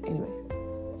down. But anyways,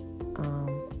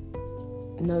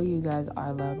 know you guys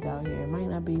are loved out here. It might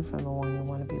not be from the one you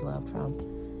want to be loved from,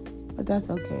 but that's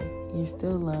okay. You're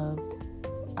still loved.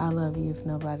 I love you if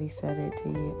nobody said it to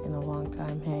you in a long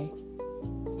time.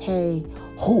 Hey,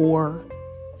 whore.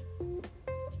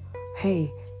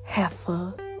 Hey,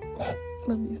 heifer.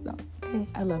 Let me stop. Hey,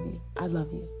 I love you. I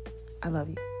love you. I love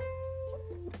you.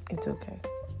 It's okay.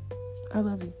 I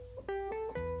love you.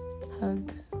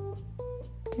 Hugs.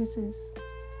 Kisses.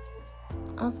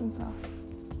 Awesome sauce.